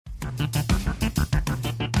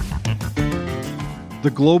The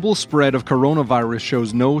global spread of coronavirus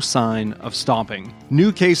shows no sign of stopping.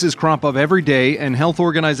 New cases crop up every day, and health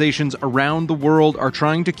organizations around the world are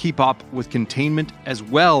trying to keep up with containment as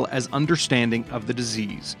well as understanding of the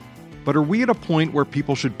disease. But are we at a point where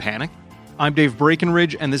people should panic? I'm Dave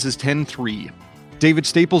Breckenridge, and this is 10-3. David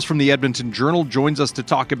Staples from the Edmonton Journal joins us to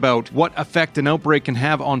talk about what effect an outbreak can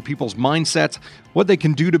have on people's mindsets, what they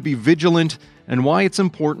can do to be vigilant, and why it's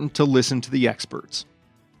important to listen to the experts.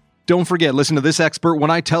 Don't forget, listen to this expert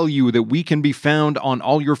when I tell you that we can be found on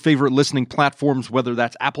all your favorite listening platforms, whether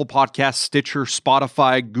that's Apple Podcasts, Stitcher,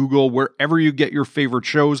 Spotify, Google, wherever you get your favorite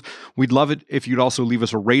shows. We'd love it if you'd also leave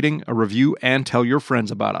us a rating, a review, and tell your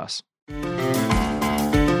friends about us.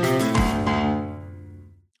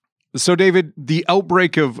 So, David, the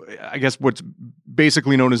outbreak of, I guess, what's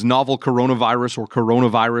basically known as novel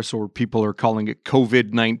coronavirus, or people are calling it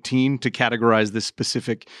COVID-19 to categorize this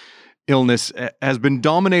specific illness, has been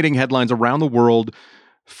dominating headlines around the world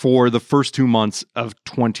for the first 2 months of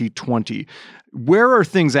 2020. Where are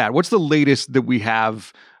things at? What's the latest that we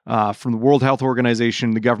have from the World Health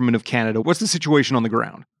Organization, the Government of Canada? What's the situation on the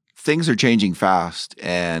ground? Things are changing fast,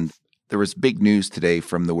 and there was big news today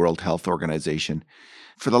from the World Health Organization.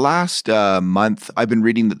 For the last month, I've been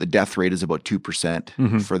reading that the death rate is about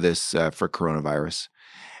 2% for this for coronavirus.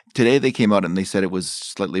 Today, they came out and they said it was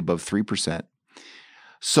slightly above 3%.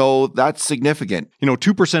 So that's significant.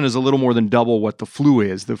 2% is a little more than double what the flu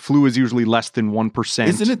is. The flu is usually less than 1%.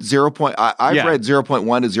 Isn't it 0. I've read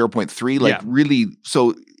 0.1 to 0.3. Really,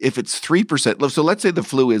 so if it's 3%, so let's say the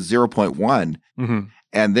flu is 0.1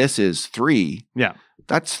 and this is 3. Yeah.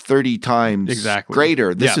 That's 30 times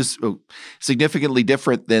greater. This is significantly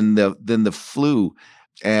different than the flu.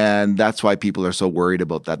 And that's why people are so worried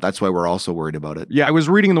about that. That's why we're also worried about it. Yeah, I was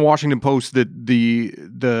reading in the Washington Post that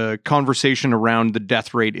the conversation around the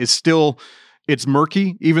death rate is still, it's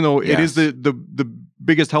murky, even though it is the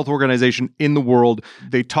biggest health organization in the world.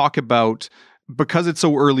 They talk about, because it's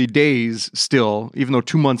so early days still, even though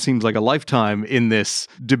 2 months seems like a lifetime in this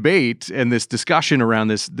debate and this discussion around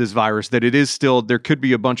this virus, that it is still, there could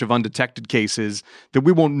be a bunch of undetected cases that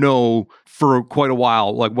we won't know for quite a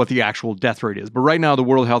while, like what the actual death rate is. But right now, the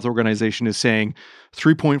World Health Organization is saying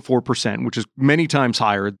 3.4%, which is many times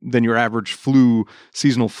higher than your average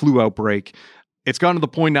seasonal flu outbreak. It's gotten to the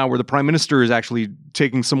point now where the Prime Minister is actually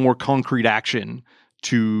taking some more concrete action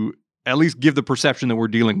to at least give the perception that we're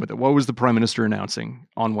dealing with it. What was the Prime Minister announcing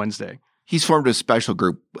on Wednesday? He's formed a special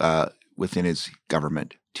group within his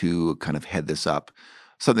government to kind of head this up,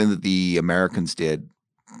 something that the Americans did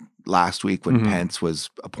last week when Pence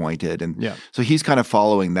was appointed. And so he's kind of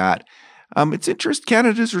following that. It's interesting.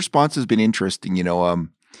 Canada's response has been interesting.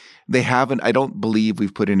 They haven't, I don't believe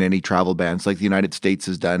we've put in any travel bans like the United States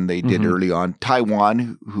has done. They did early on.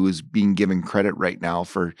 Taiwan, who is being given credit right now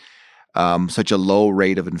for such a low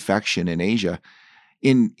rate of infection in Asia.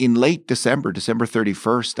 In late December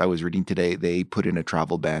 31st, I was reading today, they put in a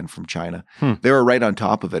travel ban from China. They were right on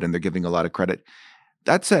top of it, and they're giving a lot of credit.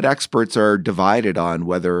 That said, experts are divided on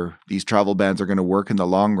whether these travel bans are going to work in the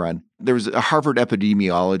long run. There was a Harvard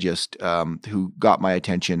epidemiologist who got my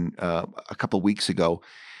attention a couple of weeks ago.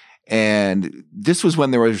 And this was when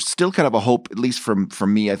there was still kind of a hope, at least from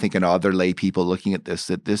me, I think, and other lay people looking at this,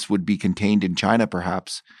 that this would be contained in China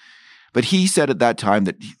perhaps. But he said at that time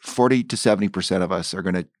that 40 to 70% of us are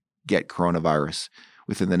going to get coronavirus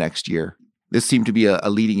within the next year. This seemed to be a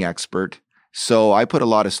leading expert. So I put a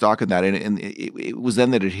lot of stock in that. And it was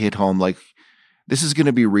then that it hit home, like, this is going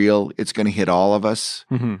to be real. It's going to hit all of us.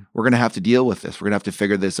 We're going to have to deal with this. We're going to have to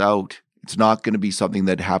figure this out. It's not going to be something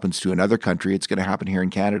that happens to another country. It's going to happen here in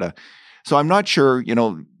Canada. So I'm not sure,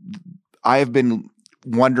 I have been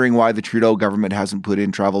wondering why the Trudeau government hasn't put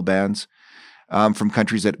in travel bans from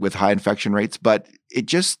countries with high infection rates. But it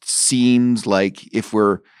just seems like, if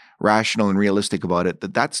we're rational and realistic about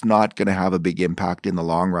it, that's not going to have a big impact in the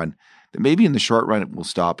long run. That maybe in the short run it will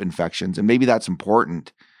stop infections, and maybe that's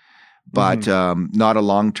important, but not a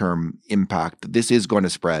long-term impact. This is going to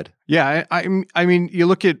spread. Yeah, I mean, you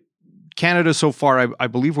look at Canada so far, I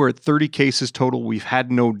believe we're at 30 cases total. We've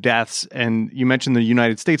had no deaths. And you mentioned the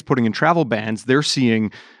United States putting in travel bans. They're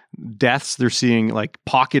seeing deaths. They're seeing like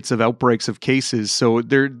pockets of outbreaks of cases. So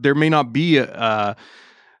there may not be a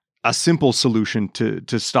simple solution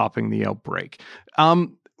to stopping the outbreak,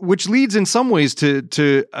 which leads in some ways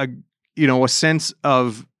to a sense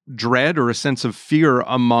of dread or a sense of fear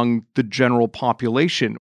among the general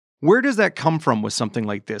population. Where does that come from with something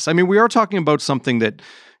like this? I mean, we are talking about something that,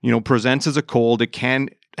 presents as a cold. It can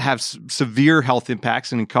have severe health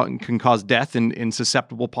impacts and can cause death in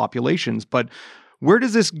susceptible populations. But Where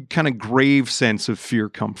does this kind of grave sense of fear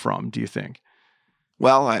come from, do you think?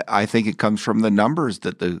 Well, I think it comes from the numbers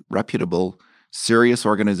that the reputable, serious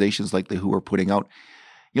organizations like the WHO are putting out.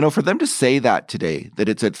 For them to say that today, that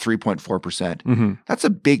it's at 3.4%, that's a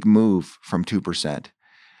big move from 2%.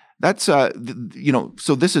 That's, so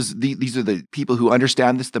these are the people who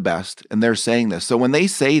understand this the best, and they're saying this. So when they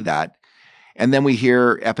say that, and then we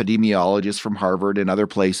hear epidemiologists from Harvard and other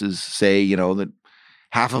places say, that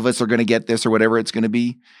half of us are going to get this or whatever it's going to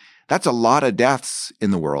be, that's a lot of deaths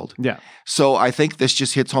in the world. Yeah. So I think this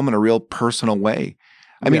just hits home in a real personal way.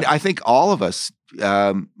 I mean, I think all of us,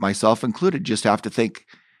 myself included, just have to think,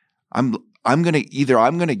 I'm going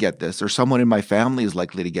to get this, or someone in my family is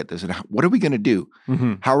likely to get this. And what are we going to do?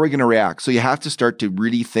 How are we going to react? So you have to start to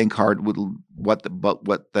really think hard with what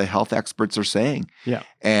the health experts are saying. Yeah.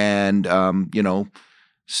 And,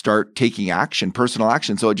 start taking action, personal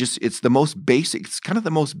action. So it's the most basic, it's kind of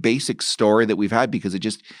the most basic story that we've had, because it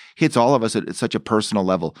just hits all of us at such a personal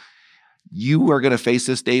level. You are going to face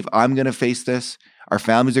this, Dave. I'm going to face this. Our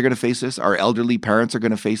families are going to face this. Our elderly parents are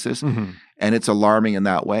going to face this. And it's alarming in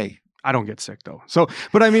that way. I don't get sick though. So,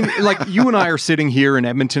 but I mean, like you and I are sitting here in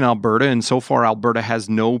Edmonton, Alberta, and so far Alberta has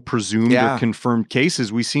no presumed or confirmed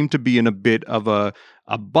cases. We seem to be in a bit of a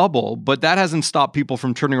bubble, but that hasn't stopped people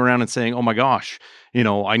from turning around and saying, oh my gosh,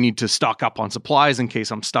 I need to stock up on supplies in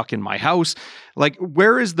case I'm stuck in my house. Like,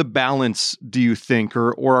 where is the balance, do you think?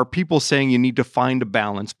 Or are people saying you need to find a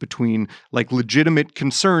balance between like legitimate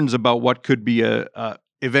concerns about what could be a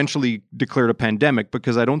eventually declared a pandemic,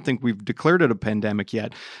 because I don't think we've declared it a pandemic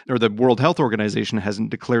yet, or the World Health Organization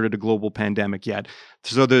hasn't declared it a global pandemic yet.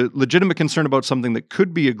 So the legitimate concern about something that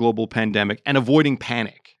could be a global pandemic and avoiding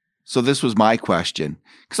panic. So this was my question,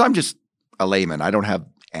 because I'm just a layman. I don't have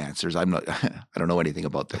answers. I don't know anything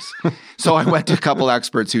about this. So I went to a couple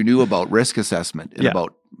experts who knew about risk assessment and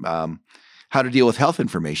about how to deal with health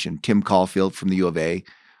information. Tim Caulfield from the U of A,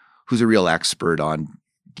 who's a real expert on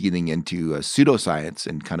dealing into pseudoscience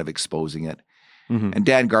and kind of exposing it. And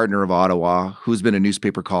Dan Gardner of Ottawa, who's been a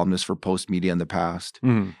newspaper columnist for Post Media in the past,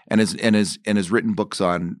 and has written books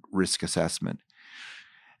on risk assessment.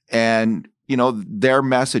 And their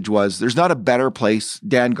message was, there's not a better place.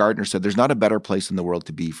 Dan Gardner said, there's not a better place in the world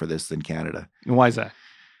to be for this than Canada. And why is that?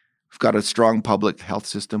 We've got a strong public health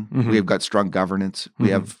system. We've got strong governance. We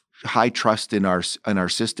have high trust in our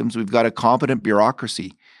systems. We've got a competent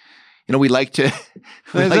bureaucracy. We like to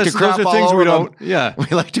crap all things over we don't. them. Yeah, we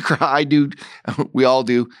like to cry. I do. We all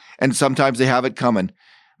do. And sometimes they have it coming.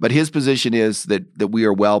 But his position is that we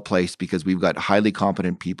are well placed because we've got highly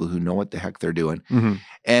competent people who know what the heck they're doing.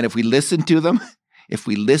 And if we listen to them,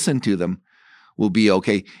 we'll be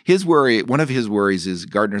okay. One of his worries is,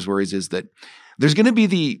 Gardner's worries is that there's going to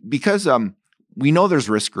be because we know there's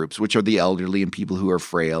risk groups, which are the elderly and people who are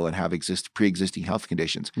frail and have pre-existing health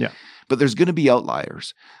conditions. Yeah. But there's going to be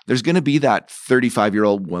outliers. There's going to be that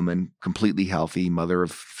 35-year-old woman, completely healthy, mother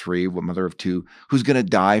of 3, mother of 2, who's going to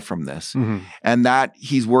die from this. And that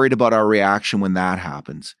he's worried about our reaction when that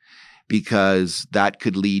happens, because that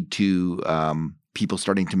could lead to people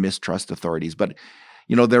starting to mistrust authorities. But,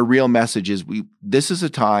 their real message is this is a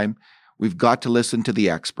time we've got to listen to the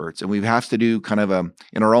experts, and we have to do kind of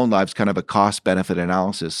in our own lives, kind of a cost-benefit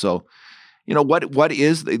analysis. So, what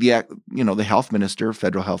is the health minister,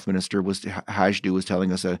 federal health minister, Hajdu was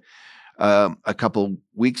telling us a couple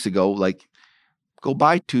weeks ago, like, go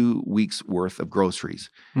buy 2 weeks worth of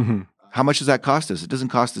groceries. How much does that cost us? It doesn't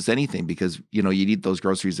cost us anything, because, you need those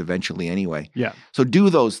groceries eventually anyway. Yeah. So do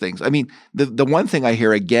those things. I mean, the one thing I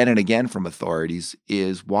hear again and again from authorities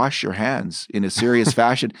is wash your hands in a serious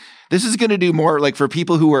fashion. This is going to do more, like, for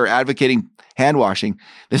people who are advocating hand washing,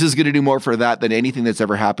 this is going to do more for that than anything that's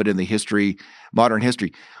ever happened in modern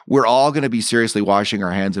history. We're all going to be seriously washing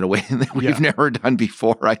our hands in a way that we've never done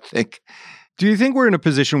before, I think. Do you think we're in a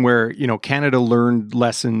position where, Canada learned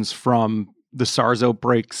lessons from the SARS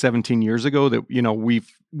outbreak 17 years ago, that,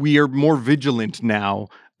 we are more vigilant now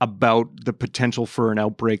about the potential for an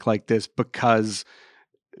outbreak like this because,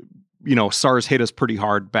 SARS hit us pretty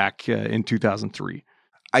hard back in 2003?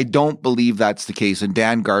 I don't believe that's the case. And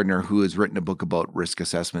Dan Gardner, who has written a book about risk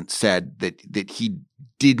assessment, said that he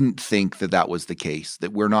didn't think that was the case,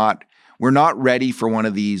 that we're not ready for one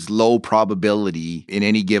of these low probability in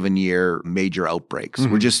any given year major outbreaks.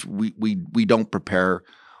 We're just, we don't prepare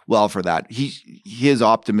well for that. His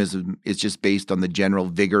optimism is just based on the general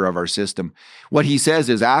vigor of our system. What he says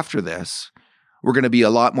is, after this, we're going to be a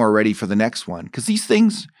lot more ready for the next one, because these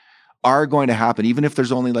things are going to happen, even if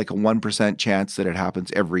there's only like a 1% chance that it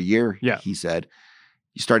happens every year. Yeah. He said,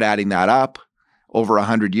 you start adding that up over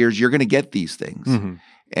 100 years, you're going to get these things. Mm-hmm.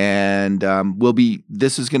 And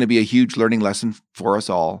this is going to be a huge learning lesson for us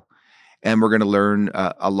all. And we're going to learn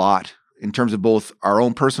a lot in terms of both our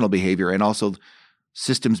own personal behavior and also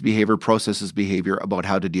systems behavior, processes behavior about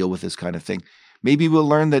how to deal with this kind of thing. Maybe we'll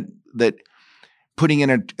learn that putting in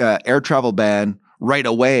an air travel ban right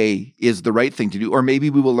away is the right thing to do. Or maybe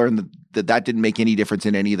we will learn that didn't make any difference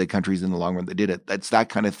in any of the countries in the long run that did it. That's that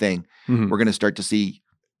kind of thing. Mm-hmm. We're going to start to see.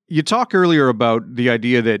 You talk earlier about the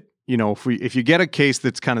idea that, if you get a case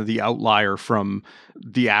that's kind of the outlier from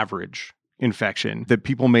the average infection, that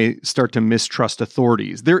people may start to mistrust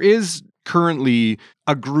authorities. There is currently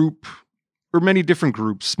a group, or many different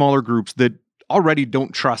groups, smaller groups, that already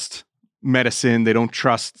don't trust medicine. They don't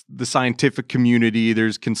trust the scientific community.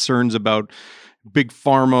 There's concerns about big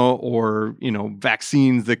pharma or,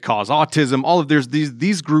 vaccines that cause autism. There's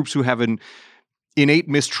these groups who have an innate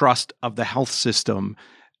mistrust of the health system.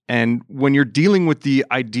 And when you're dealing with the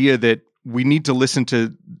idea that we need to listen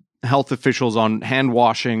to health officials on hand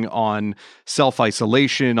washing, on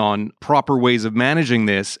self-isolation, on proper ways of managing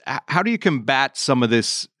this, how do you combat some of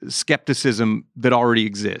this skepticism that already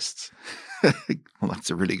exists? Well, that's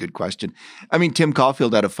a really good question. I mean, Tim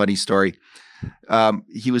Caulfield had a funny story.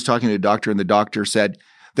 He was talking to a doctor, and the doctor said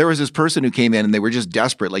there was this person who came in and they were just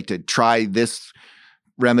desperate, like to try this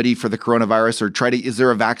remedy for the coronavirus or is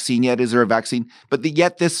there a vaccine yet? Is there a vaccine? But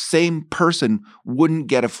yet this same person wouldn't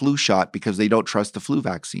get a flu shot because they don't trust the flu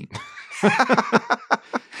vaccine.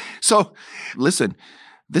 So listen,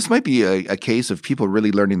 this might be a case of people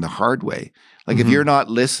really learning the hard way. Like if you're not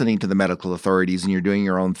listening to the medical authorities and you're doing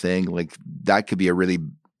your own thing, like that could be a really,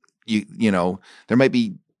 there might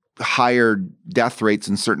be higher death rates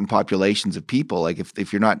in certain populations of people. Like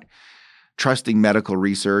if you're not trusting medical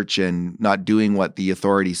research and not doing what the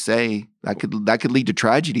authorities say, that could lead to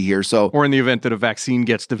tragedy here. So, or in the event that a vaccine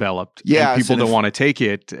gets developed, and people don't want to take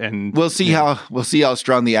it, and we'll see how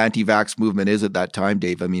strong the anti-vax movement is at that time,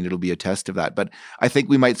 Dave. I mean, it'll be a test of that. But I think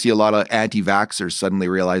we might see a lot of anti-vaxxers suddenly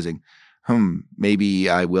realizing, maybe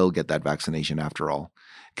I will get that vaccination after all,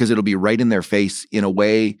 because it'll be right in their face in a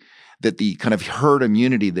way that the kind of herd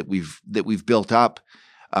immunity that we've built up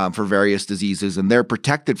for various diseases, and they're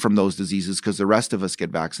protected from those diseases because the rest of us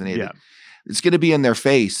get vaccinated. Yeah. It's going to be in their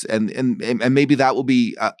face, and maybe that will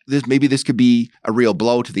be maybe this could be a real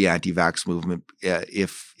blow to the anti-vax movement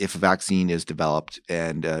if a vaccine is developed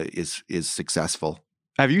and is successful.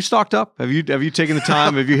 Have you stocked up? Have you taken the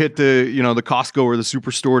time? Have you hit the the Costco or the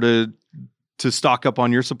Superstore to stock up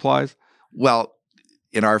on your supplies? Well,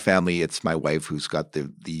 in our family, it's my wife who's got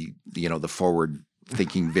the forward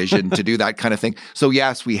thinking vision to do that kind of thing. So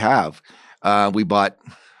yes, we have. We bought,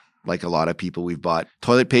 like a lot of people, we've bought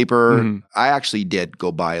toilet paper. Mm-hmm. I actually did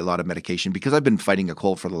go buy a lot of medication because I've been fighting a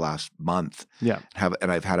cold for the last month. Yeah.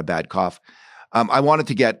 And I've had a bad cough. I want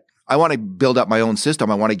to build up my own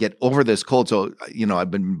system. I want to get over this cold. So,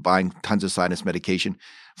 I've been buying tons of sinus medication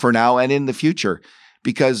for now and in the future.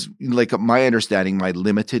 Because like my understanding, very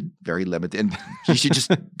limited, and you should just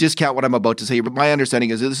discount what I'm about to say here, but my understanding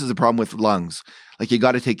is that this is a problem with lungs. Like you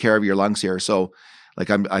got to take care of your lungs here. So like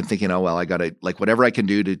I'm thinking, I got to, like whatever I can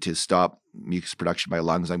do to stop mucus production by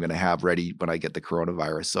lungs, I'm going to have ready when I get the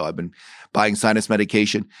coronavirus. So I've been buying sinus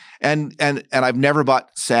medication and I've never bought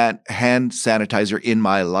hand sanitizer in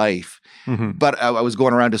my life. Mm-hmm. But I was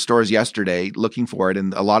going around to stores yesterday looking for it,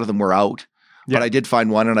 and a lot of them were out. Yeah. But I did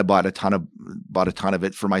find one, and I bought a ton of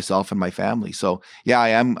it for myself and my family. So yeah, I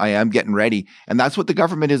am getting ready, and that's what the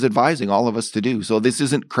government is advising all of us to do. So this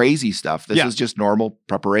isn't crazy stuff. This is just normal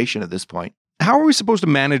preparation at this point. How are we supposed to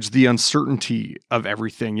manage the uncertainty of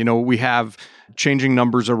everything? We have changing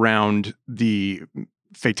numbers around the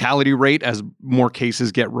fatality rate as more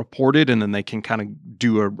cases get reported, and then they can kind of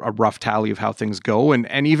do a rough tally of how things go,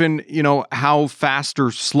 and even how fast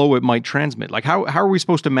or slow it might transmit. Like how are we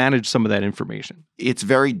supposed to manage some of that information? It's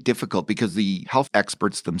very difficult because the health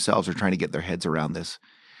experts themselves are trying to get their heads around this.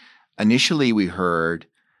 Initially, we heard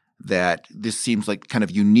that this seems like kind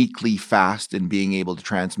of uniquely fast in being able to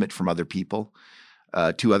transmit from other people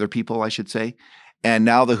to other people, I should say. And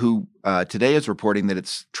now the WHO today is reporting that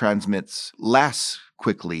it transmits less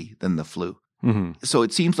quickly than the flu. Mm-hmm. So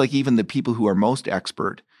it seems like even the people who are most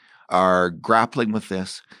expert are grappling with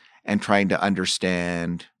this and trying to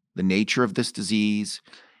understand the nature of this disease,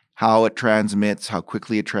 how it transmits, how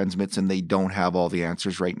quickly it transmits, and they don't have all the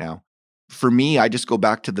answers right now. For me, I just go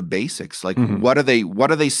back to the basics. Like, what are they,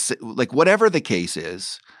 like, whatever the case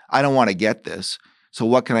is, I don't want to get this. So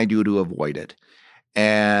what can I do to avoid it?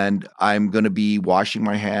 and I'm going to be washing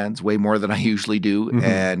my hands way more than I usually do. Mm-hmm.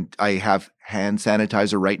 And I have hand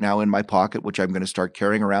sanitizer right now in my pocket, which I'm going to start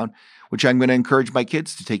carrying around, which I'm going to encourage my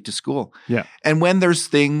kids to take to school. Yeah. And when there's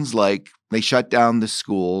things like they shut down the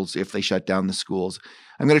schools, if they shut down the schools,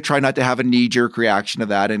 I'm going to try not to have a knee-jerk reaction to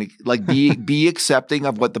that and like be accepting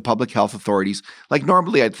of what the public health authorities, like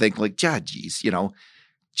normally I'd think like, geez,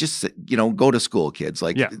 just, go to school, kids.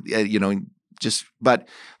 Like, but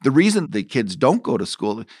the reason the kids don't go to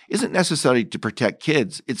school isn't necessarily to protect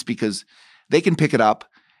kids. It's because they can pick it up.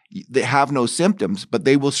 They have no symptoms, but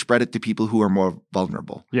they will spread it to people who are more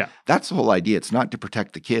vulnerable. Yeah. That's the whole idea. It's not to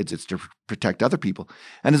protect the kids. It's to protect other people.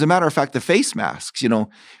 And as a matter of fact, the face masks,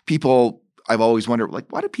 people, I've always wondered, like,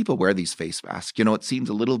 why do people wear these face masks? It seems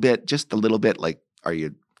just a little bit like,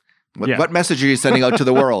 what message are you sending out to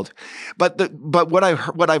the world? But what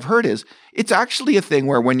I've heard is it's actually a thing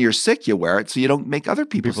where when you're sick, you wear it so you don't make other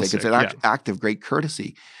people sick. It's an act of great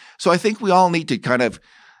courtesy. So I think we all need to kind of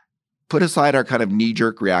put aside our kind of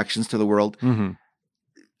knee-jerk reactions to the world, mm-hmm.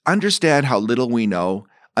 understand how little we know,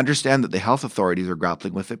 understand that the health authorities are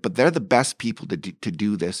grappling with it, but they're the best people to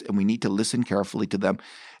do this, and we need to listen carefully to them.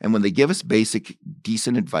 And when they give us basic,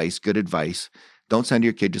 decent advice, good advice, don't send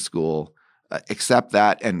your kid to school, accept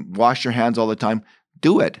that, and wash your hands all the time,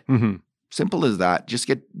 do it. Mm-hmm. Simple as that. Just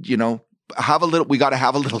get, we got to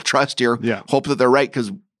have a little trust here. Yeah. Hope that they're right,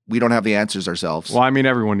 because we don't have the answers ourselves. Well, I mean,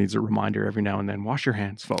 everyone needs a reminder every now and then. Wash your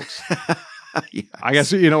hands, folks. Yes. I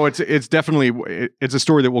guess, it's definitely, it's a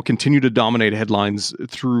story that will continue to dominate headlines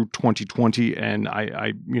through 2020. And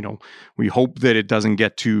I we hope that it doesn't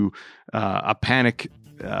get to a panic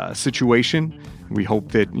situation. We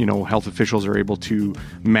hope that, health officials are able to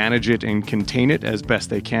manage it and contain it as best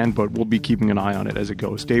they can, but we'll be keeping an eye on it as it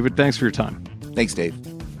goes. David, thanks for your time. Thanks, Dave.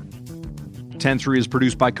 10-3 is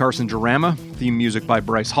produced by Carson Jarama. Theme music by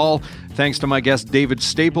Bryce Hall. Thanks to my guest, David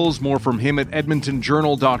Staples. More from him at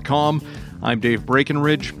edmontonjournal.com. I'm Dave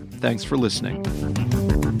Breckenridge. Thanks for listening.